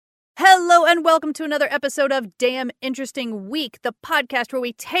and welcome to another episode of Damn Interesting Week, the podcast where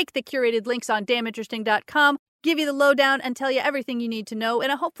we take the curated links on damninteresting.com, give you the lowdown, and tell you everything you need to know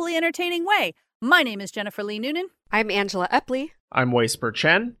in a hopefully entertaining way. My name is Jennifer Lee Noonan. I'm Angela Epley. I'm Weisper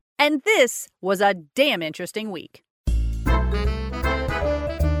Chen. And this was a damn interesting week.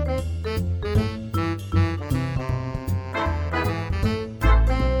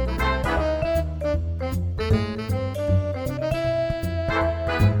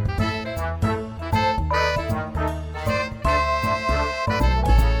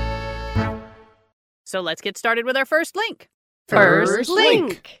 So let's get started with our first link. First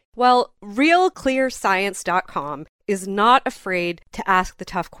link. Well, realclearscience.com is not afraid to ask the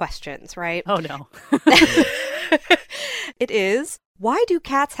tough questions, right? Oh, no. It is, why do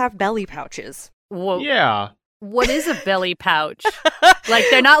cats have belly pouches? Whoa. Yeah. What is a belly pouch? Like,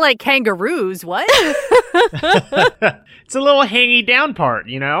 they're not like kangaroos, what? It's a little hangy down part,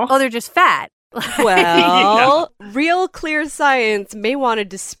 you know? Oh, they're just fat. Well, Real Clear Science may want to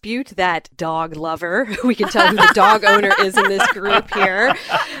dispute that, dog lover. We can tell who the dog owner is in this group here.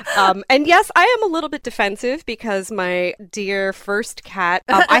 And yes, I am a little bit defensive because my dear first cat,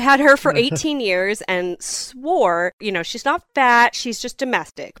 I had her for 18 years and swore, she's not fat, she's just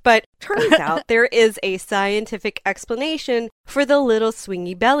domestic. But turns out there is a scientific explanation for the little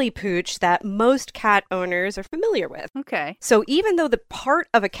swingy belly pooch that most cat owners are familiar with. Okay. So even though the part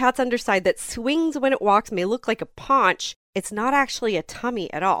of a cat's underside that swings when it walks may look like a paunch, it's not actually a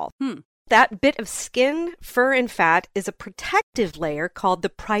tummy at all. That bit of skin, fur, and fat is a protective layer called the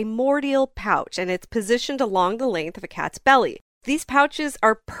primordial pouch, and it's positioned along the length of a cat's belly. These pouches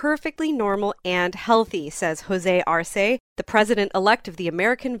are perfectly normal and healthy, says Jose Arce, the president-elect of the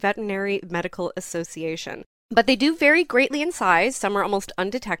American Veterinary Medical Association. But they do vary greatly in size, some are almost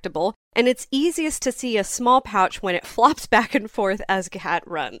undetectable, and it's easiest to see a small pouch when it flops back and forth as a cat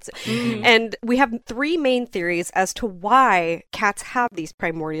runs. And we have three main theories as to why cats have these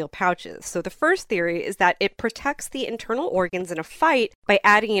primordial pouches. So the first theory is that it protects the internal organs in a fight by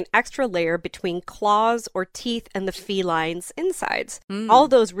adding an extra layer between claws or teeth and the feline's insides. All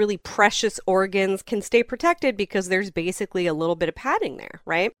those really precious organs can stay protected because there's basically a little bit of padding there,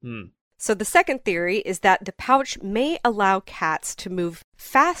 right? So the second theory is that the pouch may allow cats to move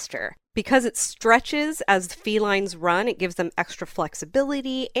faster. Because it stretches as felines run, it gives them extra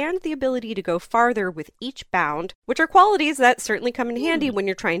flexibility and the ability to go farther with each bound, which are qualities that certainly come in handy when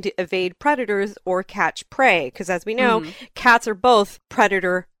you're trying to evade predators or catch prey. Because as we know, cats are both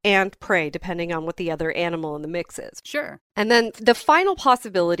predator and prey, depending on what the other animal in the mix is. Sure. And then the final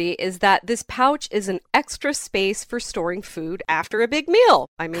possibility is that this pouch is an extra space for storing food after a big meal.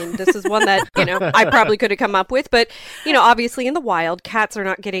 I mean, this is one that, I probably could have come up with, but, obviously in the wild, cats are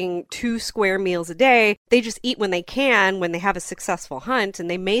not getting 2 square meals a day. They just eat when they can, when they have a successful hunt, and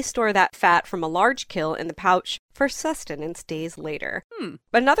they may store that fat from a large kill in the pouch for sustenance days later.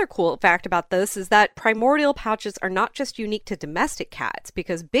 But another cool fact about this is that primordial pouches are not just unique to domestic cats,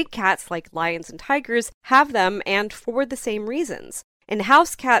 because big cats like lions and tigers have them, and for the same reasons. In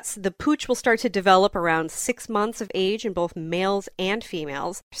house cats, the pooch will start to develop around 6 months of age in both males and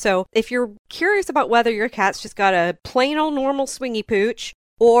females. So if you're curious about whether your cat's just got a plain old normal swingy pooch,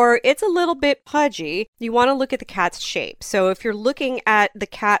 or it's a little bit pudgy, you want to look at the cat's shape. So if you're looking at the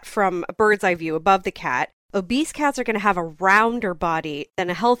cat from a bird's eye view above the cat, obese cats are going to have a rounder body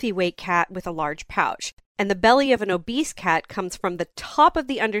than a healthy weight cat with a large pouch. And the belly of an obese cat comes from the top of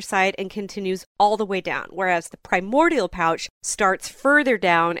the underside and continues all the way down, whereas the primordial pouch starts further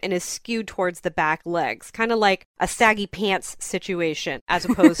down and is skewed towards the back legs, kind of like a saggy pants situation, as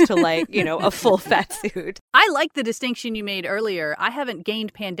opposed to a full fat suit. I like the distinction you made earlier. I haven't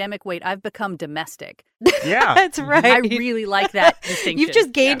gained pandemic weight. I've become domestic. Yeah. That's right. I really like that distinction. You've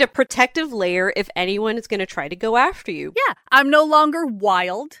just gained a protective layer if anyone is going to try to go after you. Yeah, I'm no longer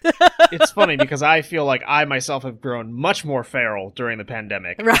wild. It's funny because I feel like I myself have grown much more feral during the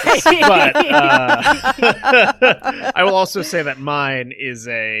pandemic. Right. But I will also say that mine is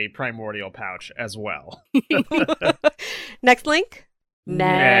a primordial pouch as well. Next link.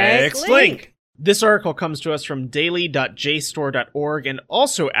 Next link. This article comes to us from daily.jstor.org and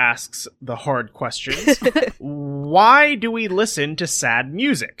also asks the hard questions. Why do we listen to sad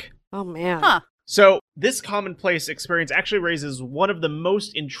music? Oh, man. Huh. So, this commonplace experience actually raises one of the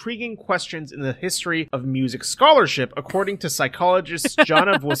most intriguing questions in the history of music scholarship, according to psychologists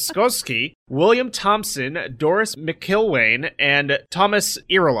Jana Woskowski, William Thompson, Doris McIlwain, and Thomas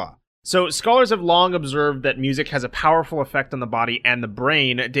Irola. So scholars have long observed that music has a powerful effect on the body and the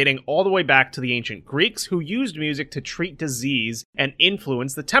brain, dating all the way back to the ancient Greeks, who used music to treat disease and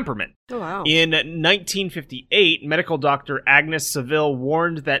influence the temperament. Oh, wow. In 1958, medical doctor Agnes Saville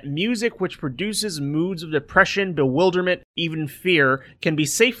warned that music which produces moods of depression, bewilderment, even fear, can be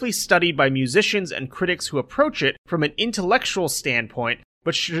safely studied by musicians and critics who approach it from an intellectual standpoint,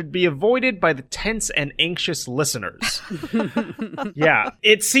 but should be avoided by the tense and anxious listeners. Yeah,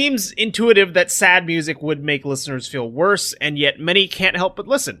 it seems intuitive that sad music would make listeners feel worse, and yet many can't help but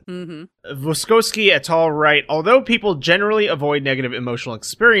listen. Vysotsky et al. Write, although people generally avoid negative emotional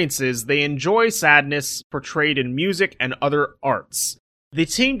experiences, they enjoy sadness portrayed in music and other arts. The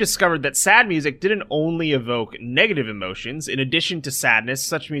team discovered that sad music didn't only evoke negative emotions. In addition to sadness,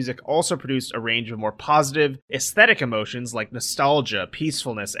 such music also produced a range of more positive, aesthetic emotions like nostalgia,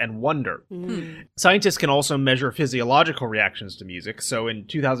 peacefulness, and wonder. Scientists can also measure physiological reactions to music. So in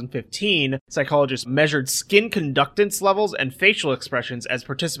 2015, psychologists measured skin conductance levels and facial expressions as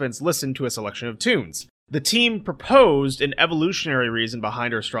participants listened to a selection of tunes. The team proposed an evolutionary reason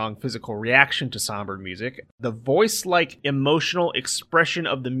behind our strong physical reaction to somber music. The voice-like emotional expression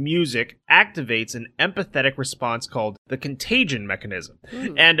of the music activates an empathetic response called the contagion mechanism.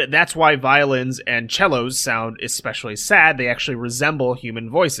 And that's why violins and cellos sound especially sad. They actually resemble human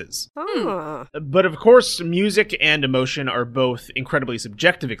voices. But of course, music and emotion are both incredibly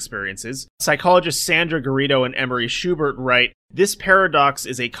subjective experiences. Psychologists Sandra Garrido and Emery Schubert write, this paradox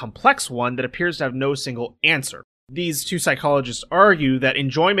is a complex one that appears to have no single answer. These two psychologists argue that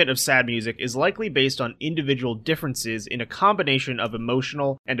enjoyment of sad music is likely based on individual differences in a combination of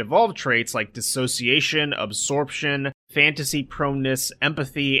emotional and evolved traits like dissociation, absorption, fantasy proneness,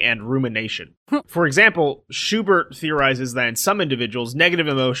 empathy, and rumination. For example, Schubert theorizes that in some individuals, negative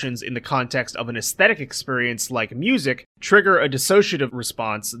emotions in the context of an aesthetic experience like music trigger a dissociative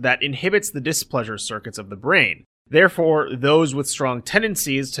response that inhibits the displeasure circuits of the brain. Therefore, those with strong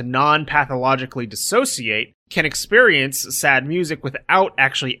tendencies to non-pathologically dissociate can experience sad music without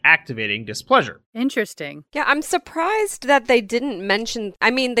actually activating displeasure. Interesting. Yeah, I'm surprised that they didn't mention, I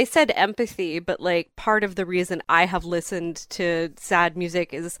mean, they said empathy, but like part of the reason I have listened to sad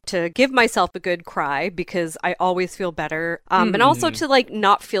music is to give myself a good cry because I always feel better. And also to like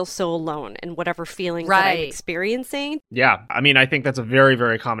not feel so alone in whatever feelings that I'm experiencing. Yeah, I mean, I think that's a very,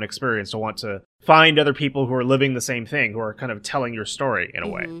 very common experience to want to find other people who are living the same thing, who are kind of telling your story in a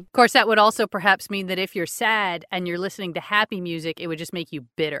way. Of course, that would also perhaps mean that if you're sad and you're listening to happy music, it would just make you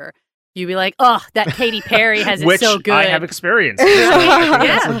bitter. You'd be like, oh, that Katy Perry has it so good. Which I have experienced. So I think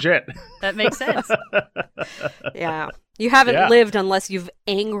that's legit. That makes sense. Yeah. You haven't lived unless you've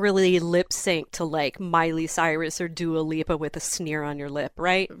angrily lip-synced to like Miley Cyrus or Dua Lipa with a sneer on your lip,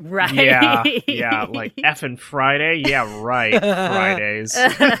 right? Right. Yeah, like effing Friday. Yeah, right. Fridays.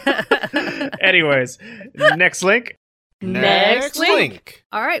 Anyways, next link. Next link.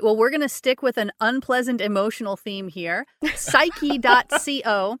 All right, well, we're going to stick with an unpleasant emotional theme here.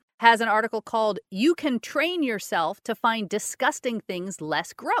 Psyche.co has an article called You Can Train Yourself to Find Disgusting Things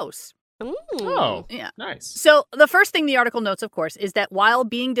Less Gross. Ooh. Oh, yeah. Nice. So the first thing the article notes, of course, is that while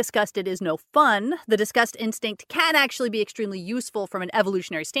being disgusted is no fun, the disgust instinct can actually be extremely useful from an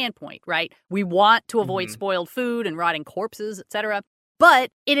evolutionary standpoint, right? We want to avoid spoiled food and rotting corpses, etc.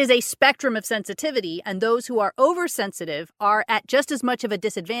 But it is a spectrum of sensitivity, and those who are oversensitive are at just as much of a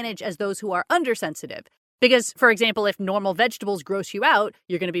disadvantage as those who are undersensitive. Because, for example, if normal vegetables gross you out,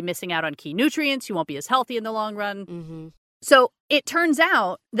 you're going to be missing out on key nutrients. You won't be as healthy in the long run. So it turns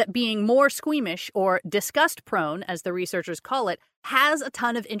out that being more squeamish, or disgust-prone, as the researchers call it, has a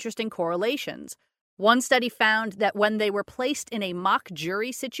ton of interesting correlations. One study found that when they were placed in a mock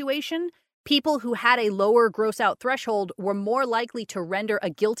jury situation, people who had a lower gross-out threshold were more likely to render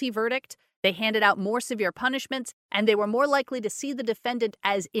a guilty verdict, they handed out more severe punishments, and they were more likely to see the defendant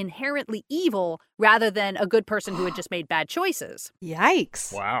as inherently evil rather than a good person who had just made bad choices.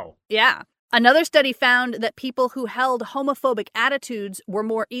 Yikes. Wow. Yeah. Another study found that people who held homophobic attitudes were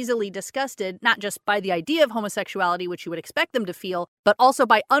more easily disgusted, not just by the idea of homosexuality, which you would expect them to feel, but also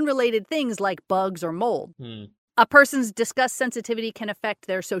by unrelated things like bugs or mold. A person's disgust sensitivity can affect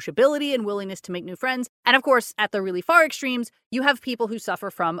their sociability and willingness to make new friends. And of course, at the really far extremes, you have people who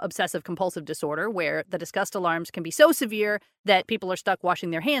suffer from obsessive compulsive disorder, where the disgust alarms can be so severe that people are stuck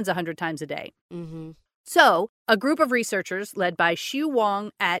washing their hands 100 times a day. So, a group of researchers led by Xiu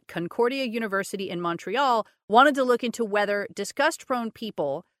Wang at Concordia University in Montreal wanted to look into whether disgust-prone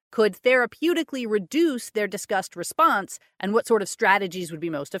people could therapeutically reduce their disgust response and what sort of strategies would be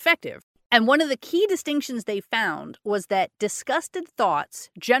most effective. And one of the key distinctions they found was that disgusted thoughts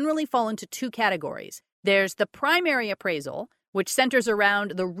generally fall into two categories. There's the primary appraisal, which centers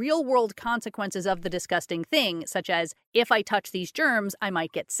around the real-world consequences of the disgusting thing, such as, if I touch these germs, I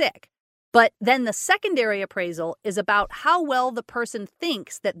might get sick. But then the secondary appraisal is about how well the person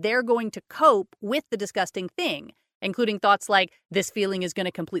thinks that they're going to cope with the disgusting thing, including thoughts like, this feeling is going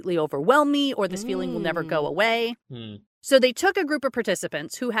to completely overwhelm me, or this feeling will never go away. So they took a group of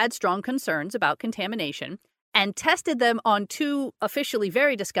participants who had strong concerns about contamination and tested them on 2 officially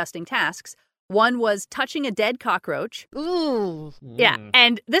very disgusting tasks. One was touching a dead cockroach. Ooh. Yeah,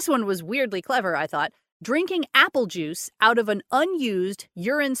 and this one was weirdly clever, I thought. Drinking apple juice out of an unused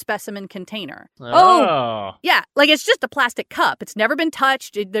urine specimen container. Oh. Yeah, like it's just a plastic cup. It's never been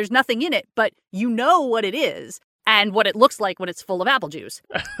touched. There's nothing in it, but you know what it is and what it looks like when it's full of apple juice.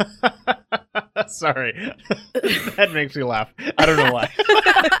 Sorry. That makes me laugh. I don't know why.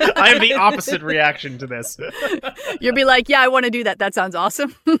 I have the opposite reaction to this. You'll be like, yeah, I want to do that. That sounds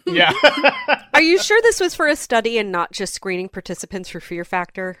awesome. Yeah. Are you sure this was for a study and not just screening participants for fear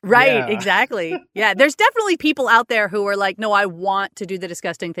factor? Right, Yeah. exactly. Yeah, there's definitely people out there who are like, no, I want to do the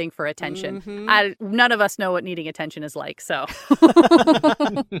disgusting thing for attention. None of us know what needing attention is like, so.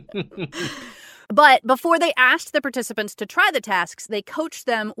 But before they asked the participants to try the tasks, they coached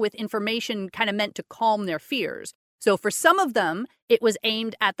them with information kind of meant to calm their fears. So for some of them, it was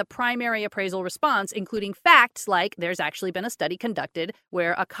aimed at the primary appraisal response, including facts like there's actually been a study conducted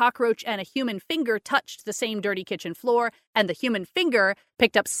where a cockroach and a human finger touched the same dirty kitchen floor, and the human finger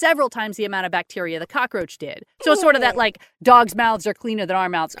picked up several times the amount of bacteria the cockroach did. So it's sort of that like dogs' mouths are cleaner than our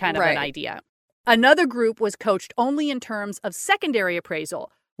mouths kind of an idea. Another group was coached only in terms of secondary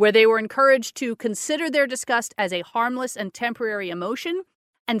appraisal, where they were encouraged to consider their disgust as a harmless and temporary emotion,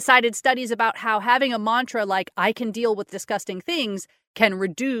 and cited studies about how having a mantra like, I can deal with disgusting things, can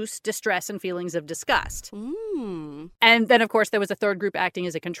reduce distress and feelings of disgust. And then, of course, there was a third group acting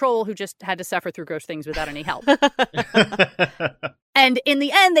as a control who just had to suffer through gross things without any help. And in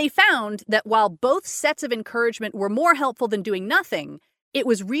the end, they found that while both sets of encouragement were more helpful than doing nothing, it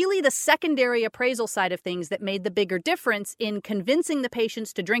was really the secondary appraisal side of things that made the bigger difference in convincing the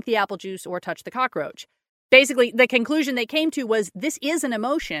patients to drink the apple juice or touch the cockroach. Basically, the conclusion they came to was this is an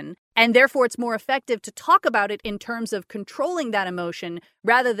emotion, and therefore it's more effective to talk about it in terms of controlling that emotion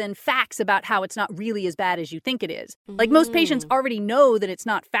rather than facts about how it's not really as bad as you think it is. Like most patients already know that it's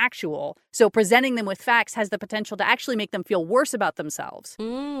not factual, so presenting them with facts has the potential to actually make them feel worse about themselves.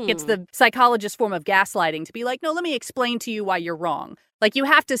 It's the psychologist's form of gaslighting to be like, no, let me explain to you why you're wrong. Like you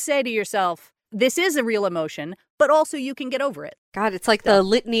have to say to yourself, this is a real emotion, but also you can get over it. God, it's like the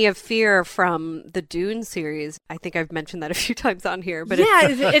litany of fear from the Dune series. I think I've mentioned that a few times on here. But yeah,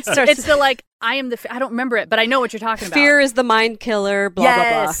 it's the like, I am I don't remember it, but I know what you're talking about. Fear is the mind killer, blah,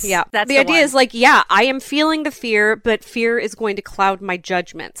 blah, blah. Yeah, that's the idea is like, yeah, I am feeling the fear, but fear is going to cloud my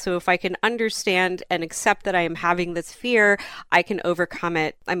judgment. So if I can understand and accept that I am having this fear, I can overcome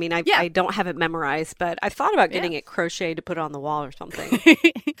it. I mean, I don't have it memorized, but I've thought about getting it crocheted to put on the wall or something.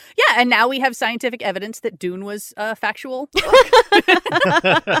 Yeah, and now we have scientific evidence that Dune was factual.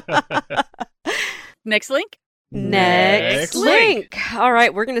 Next link. Next link. All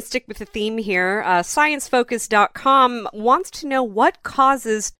right, we're going to stick with the theme here. ScienceFocus.com wants to know what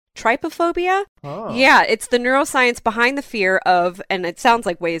causes trypophobia. Yeah, it's the neuroscience behind the fear of, and it sounds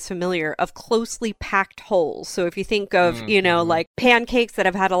like way is familiar, of closely packed holes. So if you think of, you know, like pancakes that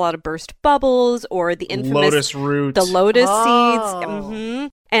have had a lot of burst bubbles, or the infamous lotus root, the lotus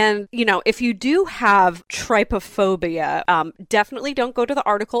seeds. And, you know, if you do have trypophobia, definitely don't go to the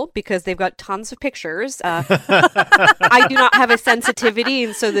article because they've got tons of pictures. I do not have a sensitivity,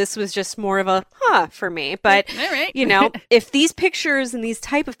 and so this was just more of a for me. But, you know, if these pictures and these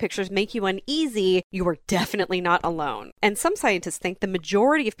type of pictures make you uneasy, you are definitely not alone. And some scientists think the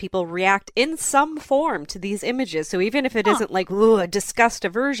majority of people react in some form to these images. So even if it isn't like, ooh, a disgust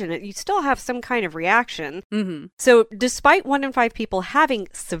aversion, you still have some kind of reaction. So despite 1 in 5 people having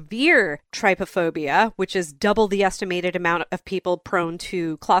severe trypophobia, which is double the estimated amount of people prone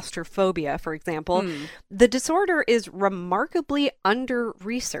to claustrophobia, for example, the disorder is remarkably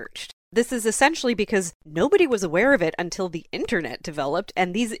under-researched. This is essentially because nobody was aware of it until the internet developed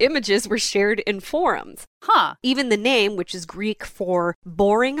and these images were shared in forums. Even the name, which is Greek for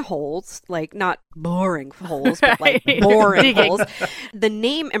boring holes, like not boring holes, but like boring holes, the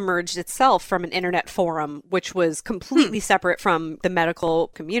name emerged itself from an internet forum, which was completely separate from the medical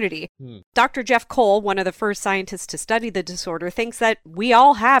community. Dr. Jeff Cole, one of the first scientists to study the disorder, thinks that we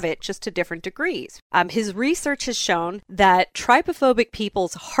all have it, just to different degrees. His research has shown that trypophobic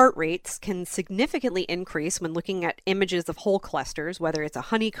people's heart rates can significantly increase when looking at images of hole clusters, whether it's a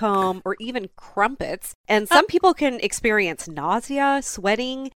honeycomb or even crumpets. And some people can experience nausea,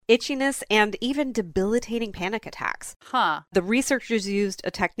 sweating, itchiness, and even debilitating panic attacks. Huh. The researchers used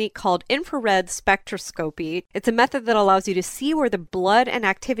a technique called infrared spectroscopy. It's a method that allows you to see where the blood and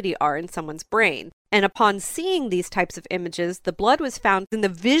activity are in someone's brain. And upon seeing these types of images, the blood was found in the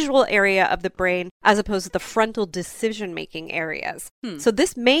visual area of the brain as opposed to the frontal decision-making areas. So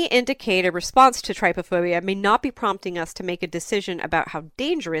this may indicate a response to trypophobia, may not be prompting us to make a decision about how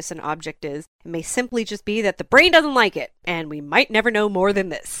dangerous an object is. It may simply just be that the brain doesn't like it, and we might never know more than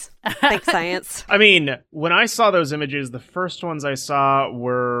this. Thanks, science. I mean, when I saw those images, the first ones I saw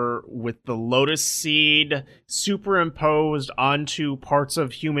were with the lotus seed superimposed onto parts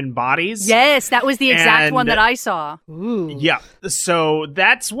of human bodies. Yes, that was the exact one that I saw. Ooh. Yeah, so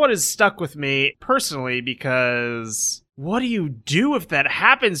that's what has stuck with me personally, because what do you do if that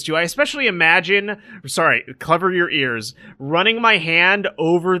happens to you? I especially imagine, cover your ears, running my hand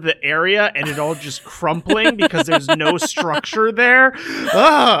over the area and it all just crumpling because there's no structure there.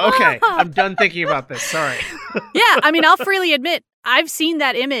 Okay, I'm done thinking about this. Sorry. Yeah, I mean, I'll freely admit, I've seen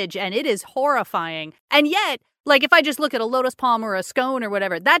that image and it is horrifying. And yet, like, if I just look at a lotus palm or a scone or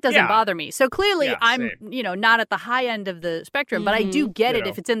whatever, that doesn't bother me. So clearly I'm, not at the high end of the spectrum, but I do get it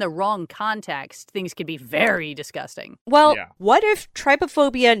if it's in the wrong context. Things could be very disgusting. Well, what if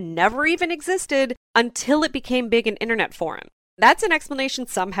trypophobia never even existed until it became big in internet forum? That's an explanation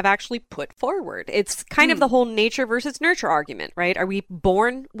some have actually put forward. It's kind of the whole nature versus nurture argument, right? Are we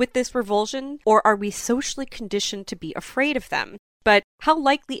born with this revulsion, or are we socially conditioned to be afraid of them? But how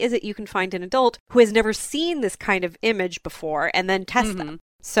likely is it you can find an adult who has never seen this kind of image before and then test them?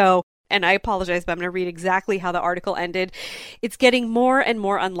 So, and I apologize, but I'm going to read exactly how the article ended. It's getting more and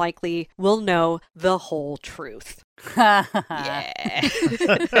more unlikely we'll know the whole truth. Yeah.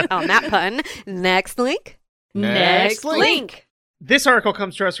 On that pun, next link. Next link. This article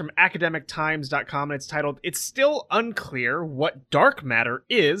comes to us from academictimes.com, and it's titled, "It's Still Unclear What Dark Matter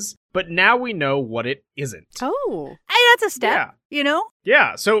Is, but Now We Know What It Isn't." Oh. Hey, that's a step, you know?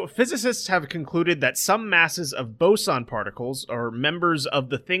 Yeah, so physicists have concluded that some masses of boson particles, or members of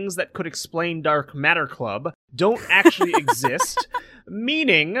the Things That Could Explain Dark Matter Club, don't actually exist,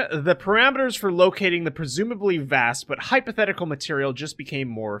 meaning the parameters for locating the presumably vast but hypothetical material just became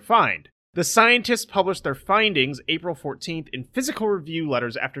more refined. The scientists published their findings April 14th in Physical Review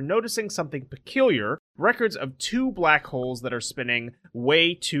letters after noticing something peculiar, records of 2 black holes that are spinning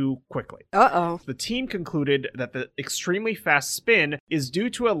way too quickly. Uh-oh. The team concluded that the extremely fast spin is due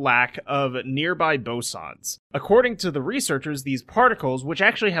to a lack of nearby bosons. According to the researchers, these particles, which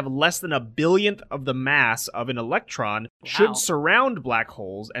actually have less than a billionth of the mass of an electron, should surround black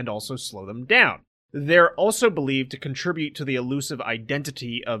holes and also slow them down. They're also believed to contribute to the elusive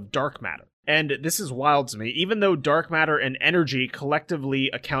identity of dark matter. And this is wild to me. Even though dark matter and energy collectively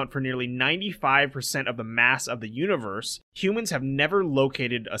account for nearly 95% of the mass of the universe, humans have never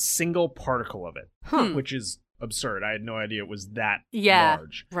located a single particle of it, which is absurd. I had no idea it was that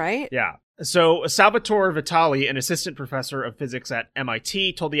large. Right? Yeah. So Salvatore Vitali, an assistant professor of physics at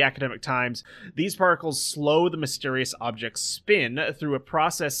MIT, told the Academic Times, these particles slow the mysterious object's spin through a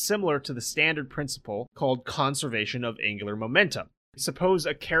process similar to the standard principle called conservation of angular momentum. Suppose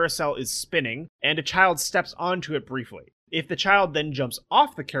a carousel is spinning, and a child steps onto it briefly. If the child then jumps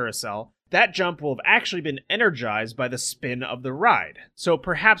off the carousel, that jump will have actually been energized by the spin of the ride. So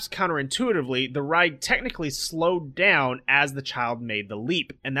perhaps counterintuitively, the ride technically slowed down as the child made the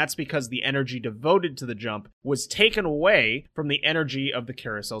leap, and that's because the energy devoted to the jump was taken away from the energy of the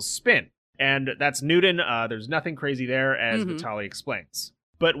carousel's spin. And that's Newton. There's nothing crazy there, as Vitali explains.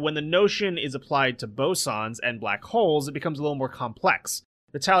 But when the notion is applied to bosons and black holes, it becomes a little more complex.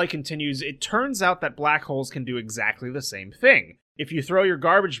 Vitali continues, it turns out that black holes can do exactly the same thing. If you throw your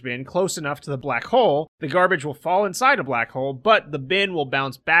garbage bin close enough to the black hole, the garbage will fall inside a black hole, but the bin will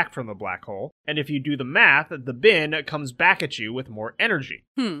bounce back from the black hole. And if you do the math, the bin comes back at you with more energy.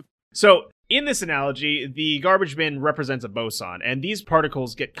 So, in this analogy, the garbage bin represents a boson, and these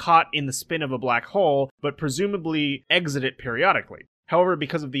particles get caught in the spin of a black hole, but presumably exit it periodically. However,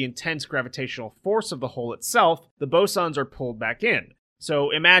 because of the intense gravitational force of the hole itself, the bosons are pulled back in.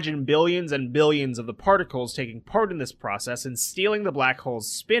 So imagine billions and billions of the particles taking part in this process and stealing the black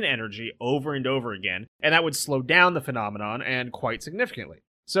hole's spin energy over and over again, and that would slow down the phenomenon, and quite significantly.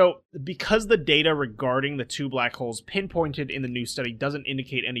 So, because the data regarding the 2 black holes pinpointed in the new study doesn't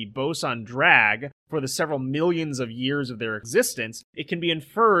indicate any boson drag for the several millions of years of their existence, it can be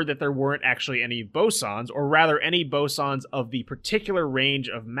inferred that there weren't actually any bosons, or rather any bosons of the particular range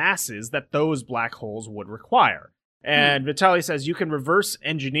of masses that those black holes would require. And Vitaly says you can reverse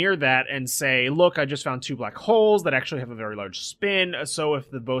engineer that and say, look, I just found 2 black holes that actually have a very large spin. So if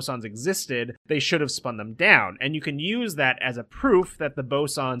the bosons existed, they should have spun them down. And you can use that as a proof that the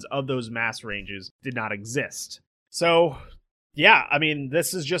bosons of those mass ranges did not exist. So, yeah, I mean,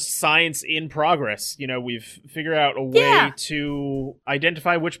 this is just science in progress. You know, we've figured out a way to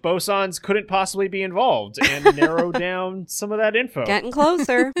identify which bosons couldn't possibly be involved and narrow down some of that info. Getting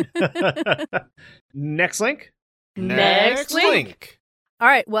closer. Next link. Next link. All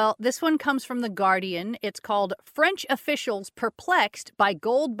right, well, this one comes from The Guardian. It's called French Officials Perplexed by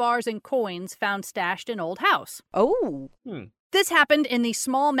Gold Bars and Coins Found Stashed in Old House. Oh. This happened in the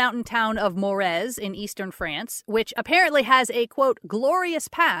small mountain town of Morez in eastern France, which apparently has a, quote, glorious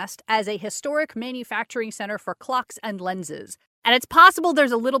past as a historic manufacturing center for clocks and lenses. And it's possible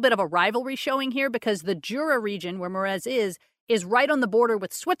there's a little bit of a rivalry showing here because the Jura region, where Morez is right on the border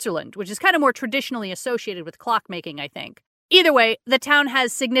with Switzerland, which is kind of more traditionally associated with clockmaking, I think. Either way, the town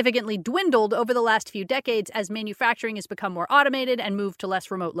has significantly dwindled over the last few decades as manufacturing has become more automated and moved to less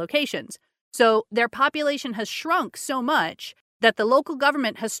remote locations. So their population has shrunk so much that the local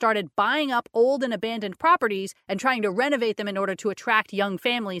government has started buying up old and abandoned properties and trying to renovate them in order to attract young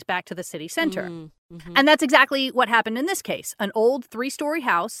families back to the city center. Mm-hmm. And that's exactly what happened in this case. An old 3-story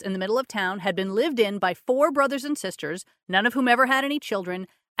house in the middle of town had been lived in by 4 brothers and sisters, none of whom ever had any children,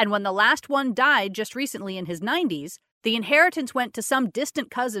 and when the last one died just recently in his 90s, the inheritance went to some distant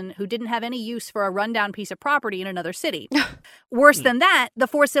cousin who didn't have any use for a rundown piece of property in another city. Worse than that, the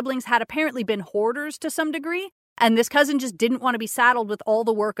 4 siblings had apparently been hoarders to some degree, and this cousin just didn't want to be saddled with all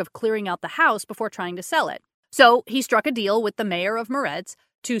the work of clearing out the house before trying to sell it. So he struck a deal with the mayor of Morez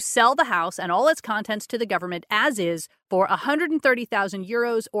to sell the house and all its contents to the government as is for 130,000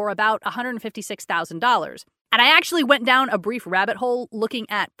 euros or about $156,000. And I actually went down a brief rabbit hole looking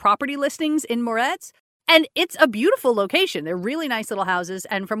at property listings in Morez. And it's a beautiful location. They're really nice little houses.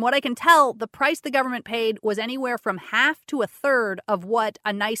 And from what I can tell, the price the government paid was anywhere from half to a third of what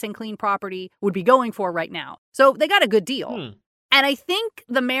a nice and clean property would be going for right now. So they got a good deal. And I think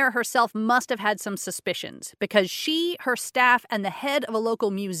the mayor herself must have had some suspicions because she, her staff, and the head of a local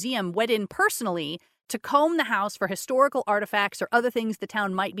museum went in personally to comb the house for historical artifacts or other things the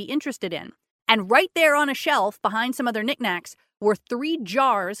town might be interested in. And right there on a shelf behind some other knickknacks were 3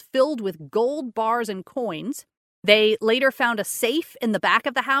 jars filled with gold bars and coins. They later found a safe in the back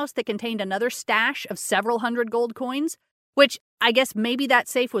of the house that contained another stash of several hundred gold coins, which I guess maybe that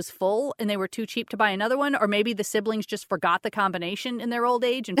safe was full and they were too cheap to buy another one, or maybe the siblings just forgot the combination in their old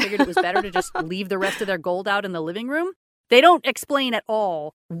age and figured it was better to just leave the rest of their gold out in the living room. They don't explain at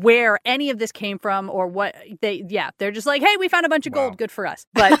all where any of this came from or what they're just like, hey, we found a bunch of gold. Good for us.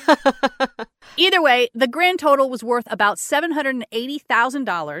 But either way, the grand total was worth about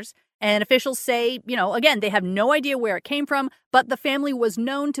 $780,000. And officials say, again, they have no idea where it came from, but the family was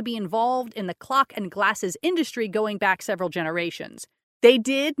known to be involved in the clock and glasses industry going back several generations. They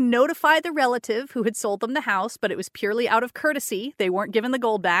did notify the relative who had sold them the house, but it was purely out of courtesy. They weren't given the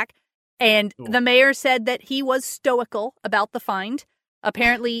gold back. And the mayor said that he was stoical about the find.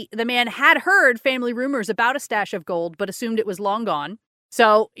 Apparently, the man had heard family rumors about a stash of gold, but assumed it was long gone.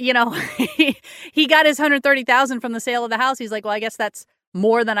 So, he got his $130,000 from the sale of the house. He's like, well, I guess that's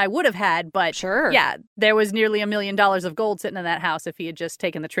more than I would have had. But sure, yeah, there was nearly $1 million of gold sitting in that house if he had just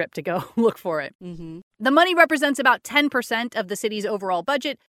taken the trip to go look for it. Mm-hmm. The money represents about 10% of the city's overall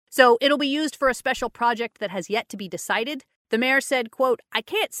budget, so it'll be used for a special project that has yet to be decided. The mayor said, quote, I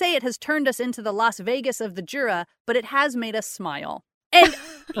can't say it has turned us into the Las Vegas of the Jura, but it has made us smile. And,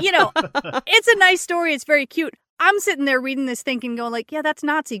 it's a nice story. It's very cute. I'm sitting there reading this thinking, going like, yeah, that's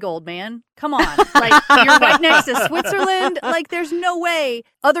Nazi gold, man. Come on. Like, you're right next to Switzerland. Like, there's no way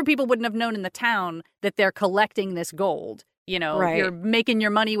other people wouldn't have known in the town that they're collecting this gold. Right. You're making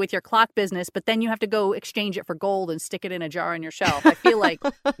your money with your clock business, but then you have to go exchange it for gold and stick it in a jar on your shelf. I feel like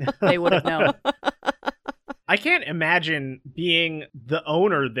they would have known. I can't imagine being the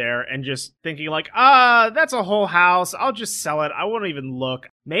owner there and just thinking like, that's a whole house. I'll just sell it. I won't even look.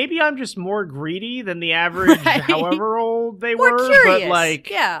 Maybe I'm just more greedy than the average, however old they were. Curious.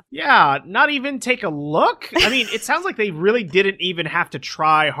 But yeah, not even take a look. I mean, it sounds like they really didn't even have to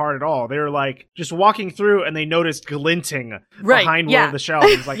try hard at all. They were like just walking through and they noticed glinting behind one of the shelves.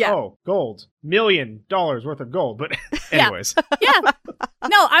 It's like, oh, gold. $1 million worth of gold. But anyways. Yeah.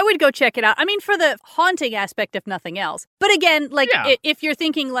 No, I would go check it out. I mean, for the haunting aspect, if nothing else. But again, if you're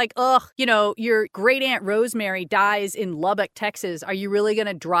thinking like, your great aunt Rosemary dies in Lubbock, Texas, are you really going to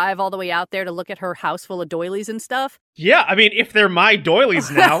to drive all the way out there to look at her house full of doilies and stuff? Yeah, I mean, if they're my doilies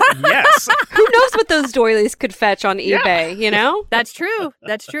now, yes. Who knows what those doilies could fetch on eBay, you know? That's true.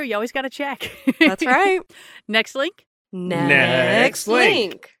 That's true. You always got to check. That's right. Next link. Next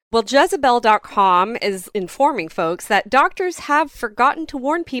link. Well, Jezebel.com is informing folks that doctors have forgotten to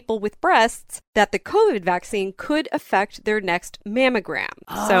warn people with breasts that the COVID vaccine could affect their next mammogram.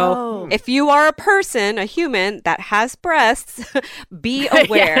 Oh. So if you are a person, a human that has breasts, be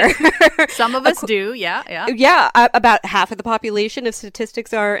aware. Some of us do, yeah. Yeah, about half of the population, if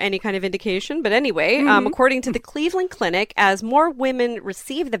statistics are any kind of indication. But anyway, according to the Cleveland Clinic, as more women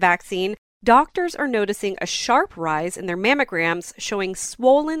receive the vaccine, doctors are noticing a sharp rise in their mammograms showing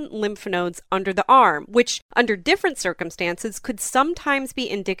swollen lymph nodes under the arm, which, under different circumstances, could sometimes be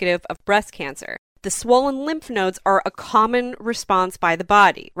indicative of breast cancer. The swollen lymph nodes are a common response by the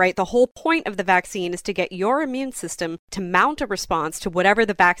body, right? The whole point of the vaccine is to get your immune system to mount a response to whatever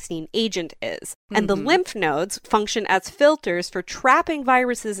the vaccine agent is. And the lymph nodes function as filters for trapping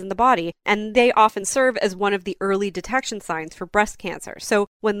viruses in the body, and they often serve as one of the early detection signs for breast cancer. So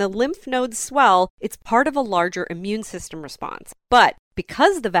when the lymph nodes swell, it's part of a larger immune system response. But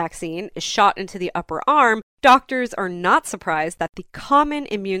because the vaccine is shot into the upper arm, doctors are not surprised that the common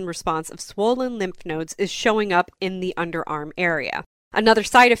immune response of swollen lymph nodes is showing up in the underarm area. Another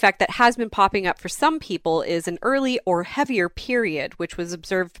side effect that has been popping up for some people is an early or heavier period, which was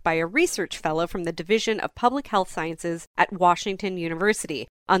observed by a research fellow from the Division of Public Health Sciences at Washington University.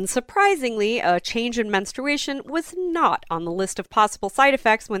 Unsurprisingly, a change in menstruation was not on the list of possible side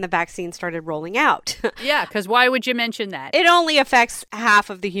effects when the vaccine started rolling out. Yeah, because why would you mention that? It only affects half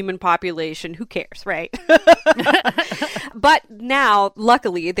of the human population. Who cares, right? But now,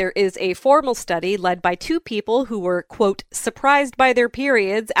 luckily, there is a formal study led by two people who were, quote, surprised by their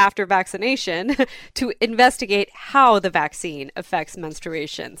periods after vaccination to investigate how the vaccine affects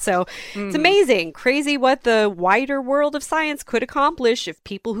menstruation. So it's amazing, crazy what the wider world of science could accomplish if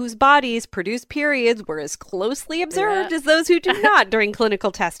people whose bodies produce periods were as closely observed as those who do not during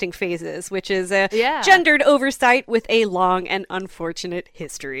clinical testing phases, which is a gendered oversight with a long and unfortunate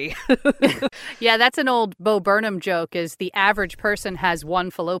history. Yeah, that's an old Bo Burnham joke, is the average person has one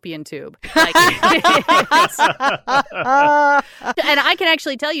fallopian tube. Like, and I can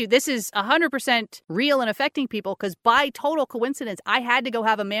actually tell you this is 100% real and affecting people, because by total coincidence, I had to go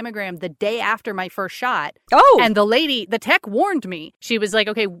have a mammogram the day after my first shot. Oh. And the tech warned me. She was like,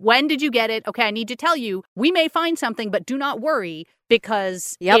 okay, when did you get it? Okay, I need to tell you, we may find something, but do not worry,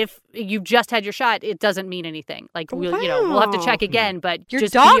 because if you've just had your shot, it doesn't mean anything. Like, we'll have to check again, but your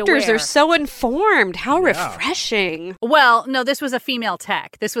just doctors be aware. are so informed. How refreshing. Well, no, this was a female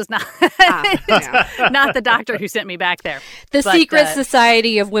tech. This was not not the doctor who sent me back there. The secret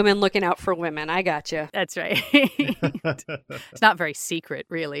society of women looking out for women. I got you. That's right. It's not very secret,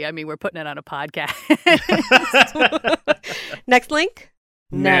 really. I mean, we're putting it on a podcast. Next link.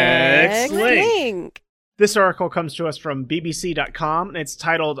 Next link. This article comes to us from BBC.com, and it's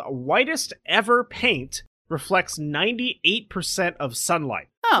titled, Whitest Ever Paint Reflects 98% of Sunlight.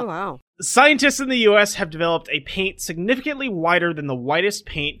 Oh, wow. Scientists in the U.S. have developed a paint significantly whiter than the whitest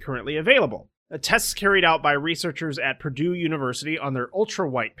paint currently available. Tests carried out by researchers at Purdue University on their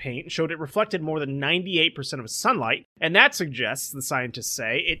ultra-white paint showed it reflected more than 98% of sunlight, and that suggests, the scientists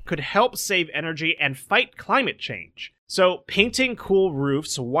say, it could help save energy and fight climate change. So, painting cool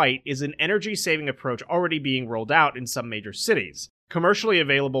roofs white is an energy-saving approach already being rolled out in some major cities. Commercially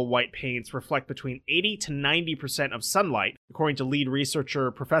available white paints reflect between 80 to 90% of sunlight, according to lead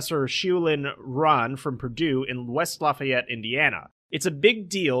researcher Professor Xiaolin Ran from Purdue in West Lafayette, Indiana. It's a big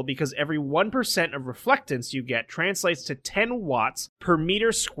deal because every 1% of reflectance you get translates to 10 watts per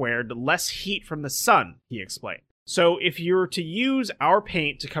meter squared less heat from the sun, he explained. So if you were to use our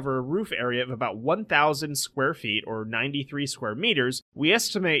paint to cover a roof area of about 1,000 square feet or 93 square meters, we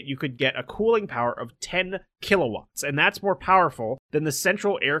estimate you could get a cooling power of 10 kilowatts, and that's more powerful than the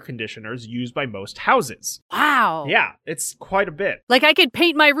central air conditioners used by most houses. Wow. Yeah, it's quite a bit. Like, I could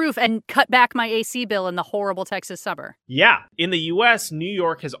paint my roof and cut back my AC bill in the horrible Texas summer. Yeah. In the U.S., New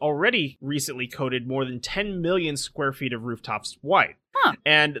York has already recently coated more than 10 million square feet of rooftops white. Huh.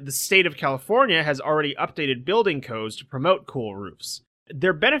 And the state of California has already updated building codes to promote cool roofs.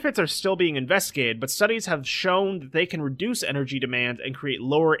 Their benefits are still being investigated, but studies have shown that they can reduce energy demand and create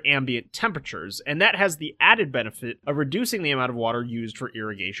lower ambient temperatures, and that has the added benefit of reducing the amount of water used for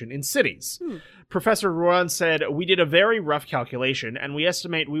irrigation in cities. Professor Ruan said, "We did a very rough calculation, and we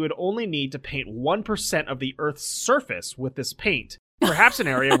estimate we would only need to paint 1% of the Earth's surface with this paint. Perhaps an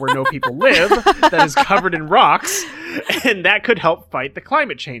area where no people live that is covered in rocks, and that could help fight the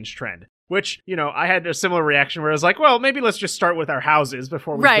climate change trend. Which, I had a similar reaction where I was like, well, maybe let's just start with our houses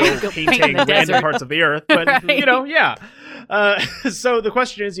before we go paint painting the random desert. parts of the earth. But, Right. yeah. So the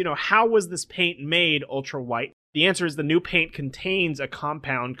question is, how was this paint made ultra white? The answer is the new paint contains a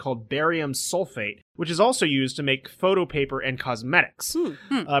compound called barium sulfate, which is also used to make photo paper and cosmetics.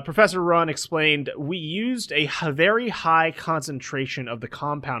 Professor Run explained, we used a very high concentration of the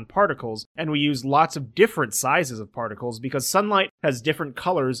compound particles, and we used lots of different sizes of particles because sunlight has different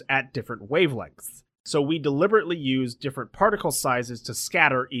colors at different wavelengths. So we deliberately used different particle sizes to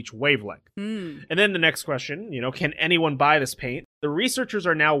scatter each wavelength. And then the next question, can anyone buy this paint? The researchers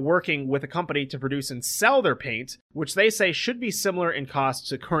are now working with a company to produce and sell their paint, which they say should be similar in cost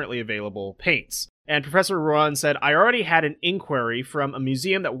to currently available paints. And Professor Ruan said, I already had an inquiry from a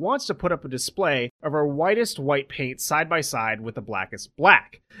museum that wants to put up a display of our whitest white paint side by side with the blackest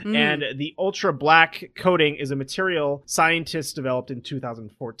black. And the ultra black coating is a material scientists developed in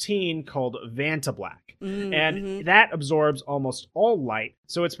 2014 called Vantablack. And that absorbs almost all light,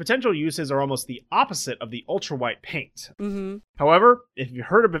 so its potential uses are almost the opposite of the ultra white paint. However, if you've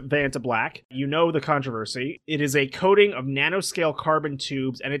heard of Vantablack, you know the controversy. It is a coating of nanoscale carbon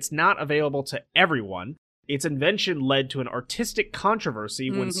tubes, and it's not available to everyone. Its invention led to an artistic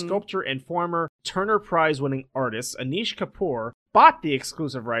controversy when sculptor and former Turner Prize-winning artist Anish Kapoor bought the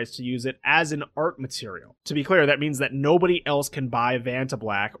exclusive rights to use it as an art material. To be clear, that means that nobody else can buy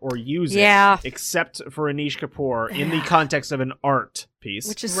Vantablack or use it except for Anish Kapoor in the context of an art piece.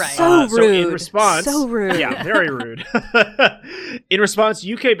 Which is Right. so rude. So in response, So rude. Yeah, very rude. In response,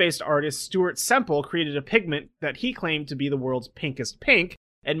 UK-based artist Stuart Semple created a pigment that he claimed to be the world's pinkest pink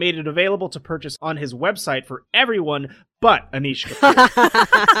and made it available to purchase on his website for everyone but Anish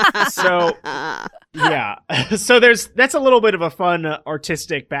Kapoor. So, yeah. So that's a little bit of a fun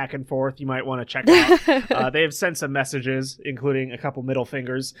artistic back and forth you might want to check out. They have sent some messages, including a couple middle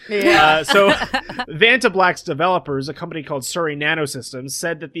fingers. Yeah. So Vantablack's developers, a company called Surrey Nanosystems,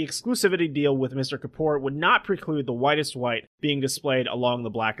 said that the exclusivity deal with Mr. Kapoor would not preclude the whitest white being displayed along the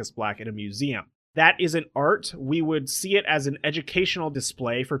blackest black in a museum. That isn't art. We would see it as an educational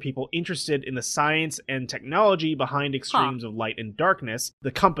display for people interested in the science and technology behind extremes of light and darkness,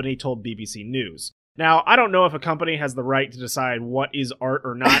 the company told BBC News. Now, I don't know if a company has the right to decide what is art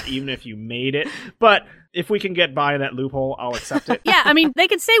or not, even if you made it, but if we can get by that loophole, I'll accept it. Yeah, I mean, they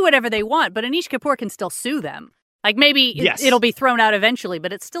can say whatever they want, but Anish Kapoor can still sue them. Like, maybe it'll be thrown out eventually,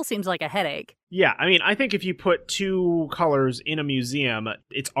 but it still seems like a headache. Yeah, I mean, I think if you put two colors in a museum,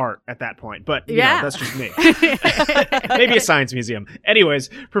 it's art at that point. But, you know, that's just me. Maybe a science museum. Anyways,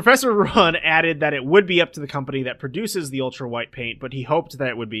 Professor Run added that it would be up to the company that produces the ultra-white paint, but he hoped that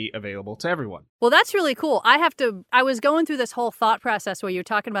it would be available to everyone. Well, that's really cool. I was going through this whole thought process where you're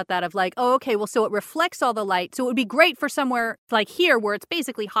talking about that of like, oh, okay, well, so it reflects all the light. So it would be great for somewhere like here where it's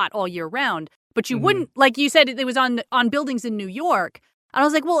basically hot all year round. But you wouldn't, like you said, it was on buildings in New York. And I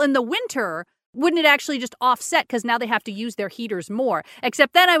was like, well, in the winter, wouldn't it actually just offset because now they have to use their heaters more?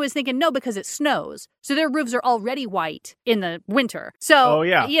 Except then I was thinking, no, because it snows. So their roofs are already white in the winter. So,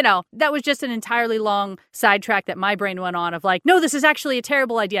 you know, that was just an entirely long sidetrack that my brain went on of like, no, this is actually a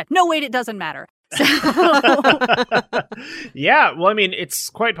terrible idea. No, wait, it doesn't matter. So. Yeah, well, I mean, it's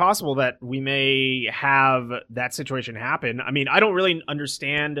quite possible that we may have that situation happen. I mean, I don't really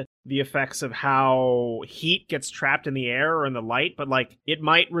understand the effects of how heat gets trapped in the air or in the light, but like it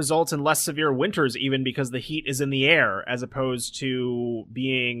might result in less severe winters even because the heat is in the air as opposed to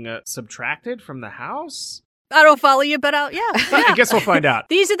being subtracted from the house. I don't follow you, but I guess we'll find out.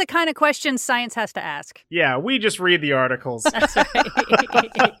 These are the kind of questions science has to ask. Yeah, we just read the articles. That's right.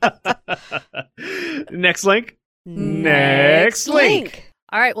 Next link. Next link.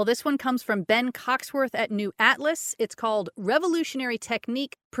 All right, well, this one comes from Ben Coxworth at New Atlas. It's called Revolutionary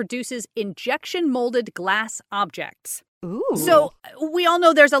Technique Produces Injection Molded Glass Objects. Ooh. So we all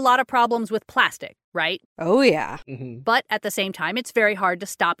know there's a lot of problems with plastic, right? Oh, yeah. Mm-hmm. But at the same time, it's very hard to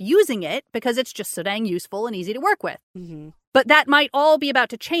stop using it because it's just so dang useful and easy to work with. Mm-hmm. But that might all be about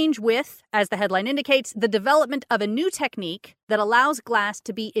to change with, as the headline indicates, the development of a new technique that allows glass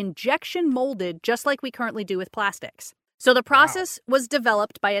to be injection molded just like we currently do with plastics. So the process was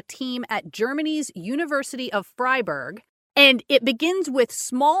developed by a team at Germany's University of Freiburg, and it begins with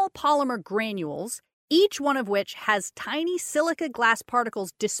small polymer granules, each one of which has tiny silica glass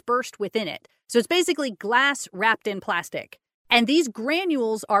particles dispersed within it. So it's basically glass wrapped in plastic. And these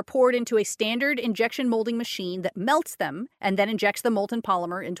granules are poured into a standard injection molding machine that melts them and then injects the molten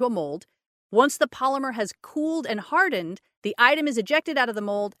polymer into a mold. Once the polymer has cooled and hardened, the item is ejected out of the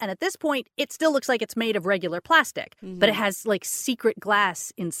mold, and at this point, it still looks like it's made of regular plastic, but it has like secret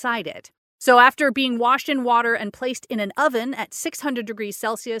glass inside it. So after being washed in water and placed in an oven at 600 degrees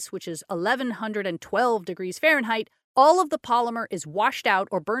Celsius, which is 1112 degrees Fahrenheit, all of the polymer is washed out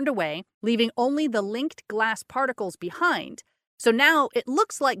or burned away, leaving only the linked glass particles behind. So now it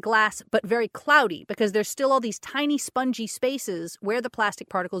looks like glass, but very cloudy because there's still all these tiny spongy spaces where the plastic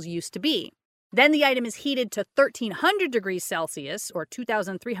particles used to be. Then the item is heated to 1300 degrees Celsius, or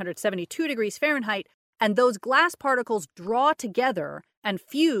 2372 degrees Fahrenheit, and those glass particles draw together and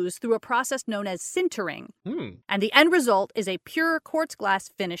fuse through a process known as sintering. And the end result is a pure quartz glass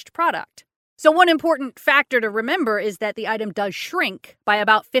finished product. So one important factor to remember is that the item does shrink by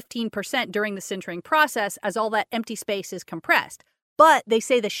about 15% during the sintering process as all that empty space is compressed. But they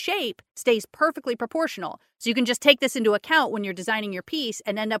say the shape stays perfectly proportional. So you can just take this into account when you're designing your piece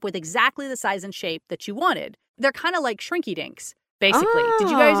and end up with exactly the size and shape that you wanted. They're kind of like Shrinky Dinks, basically.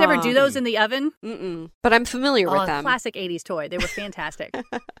 Did you guys ever do those in the oven? But I'm familiar with them. Classic 80s toy. They were fantastic.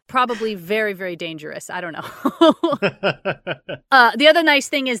 Probably very, very dangerous. I don't know. The other nice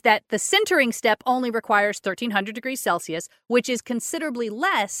thing is that the sintering step only requires 1300 degrees Celsius, which is considerably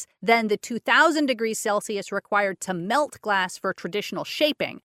less than the 2000 degrees Celsius required to melt glass for traditional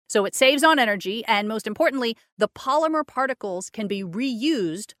shaping. So it saves on energy, and most importantly, the polymer particles can be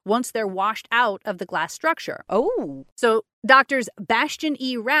reused once they're washed out of the glass structure. Oh. So doctors Bastian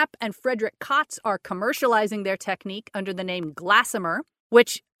E. Rapp and Frederick Kotz are commercializing their technique under the name Glassamer,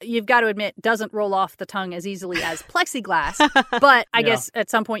 which you've got to admit doesn't roll off the tongue as easily as plexiglass. But I guess at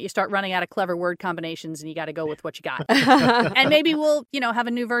some point you start running out of clever word combinations and you got to go with what you got. And maybe we'll, have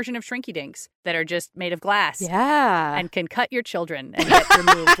a new version of Shrinky Dinks that are just made of glass. Yeah. And can cut your children and get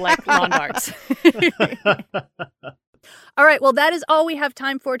removed like lawn darts. All right, well, that is all we have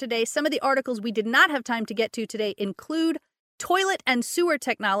time for today. Some of the articles we did not have time to get to today include toilet and sewer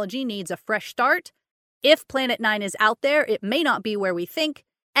technology needs a fresh start, if Planet 9 is out there, it may not be where we think,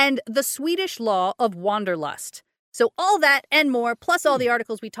 and the Swedish law of wanderlust. So all that and more, plus all the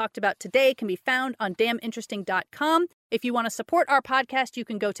articles we talked about today, can be found on damninteresting.com. If you want to support our podcast, you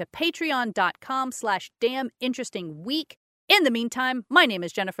can go to patreon.com/damninterestingweek. In the meantime, my name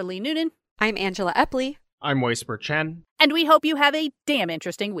is Jennifer Lee Noonan. I'm Angela Epley. I'm Weisper Chen. And we hope you have a damn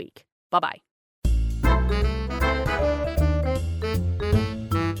interesting week. Bye-bye.